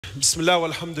Bismillah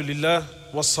walhamdulillah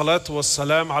wassalatu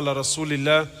wassalam ala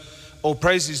rasulillah. All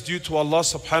praise is due to Allah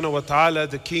subhanahu wa ta'ala,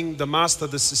 the King, the Master,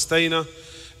 the Sustainer,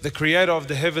 the Creator of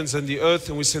the heavens and the earth,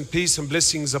 and we send peace and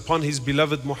blessings upon His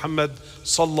beloved Muhammad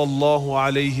sallallahu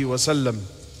alayhi wasallam.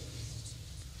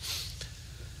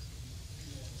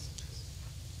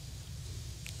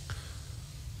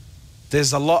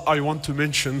 There's a lot I want to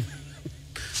mention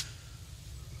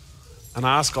and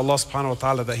I ask Allah subhanahu wa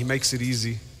ta'ala that He makes it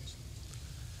easy.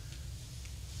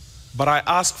 But I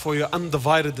ask for your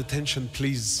undivided attention,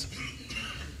 please.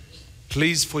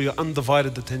 Please, for your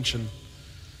undivided attention.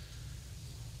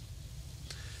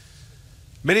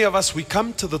 Many of us, we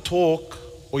come to the talk,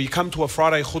 or you come to a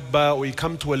Friday khutbah, or you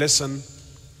come to a lesson,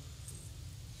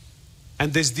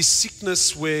 and there's this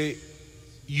sickness where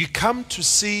you come to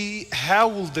see how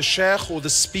will the shaykh or the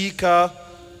speaker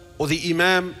or the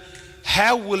imam,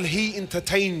 how will he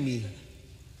entertain me?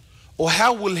 Or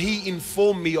how will he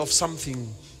inform me of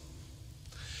something?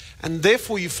 And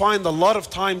therefore you find a lot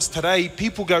of times today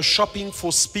people go shopping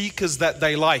for speakers that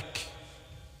they like.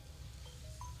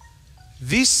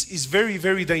 This is very,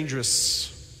 very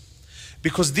dangerous,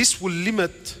 because this will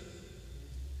limit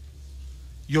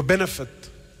your benefit.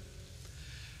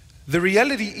 The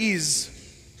reality is,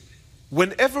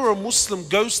 whenever a Muslim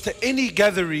goes to any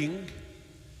gathering,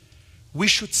 we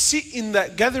should sit in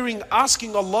that gathering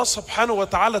asking Allah subhanahu wa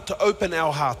ta'ala to open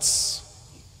our hearts.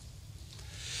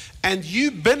 And you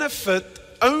benefit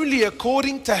only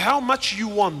according to how much you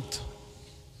want.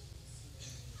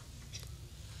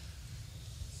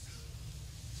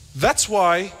 That's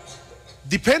why,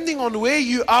 depending on where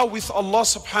you are with Allah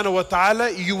subhanahu wa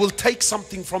ta'ala, you will take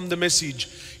something from the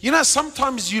message. You know,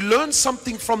 sometimes you learn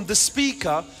something from the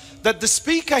speaker that the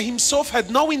speaker himself had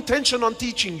no intention on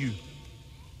teaching you.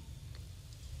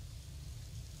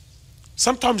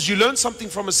 Sometimes you learn something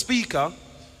from a speaker,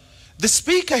 the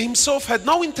speaker himself had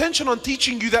no intention on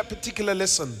teaching you that particular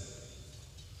lesson.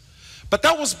 But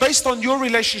that was based on your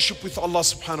relationship with Allah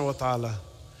subhanahu wa ta'ala.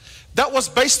 That was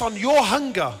based on your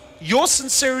hunger, your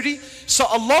sincerity. So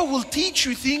Allah will teach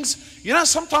you things. You know,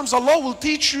 sometimes Allah will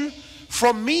teach you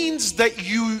from means that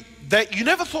you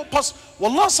never thought possible.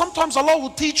 Wallah, sometimes Allah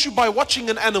will teach you by watching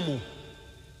an animal.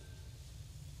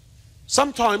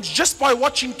 Sometimes just by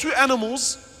watching two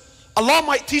animals, Allah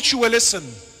might teach you a lesson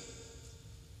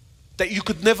that you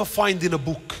could never find in a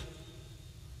book,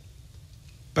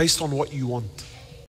 based on what you want.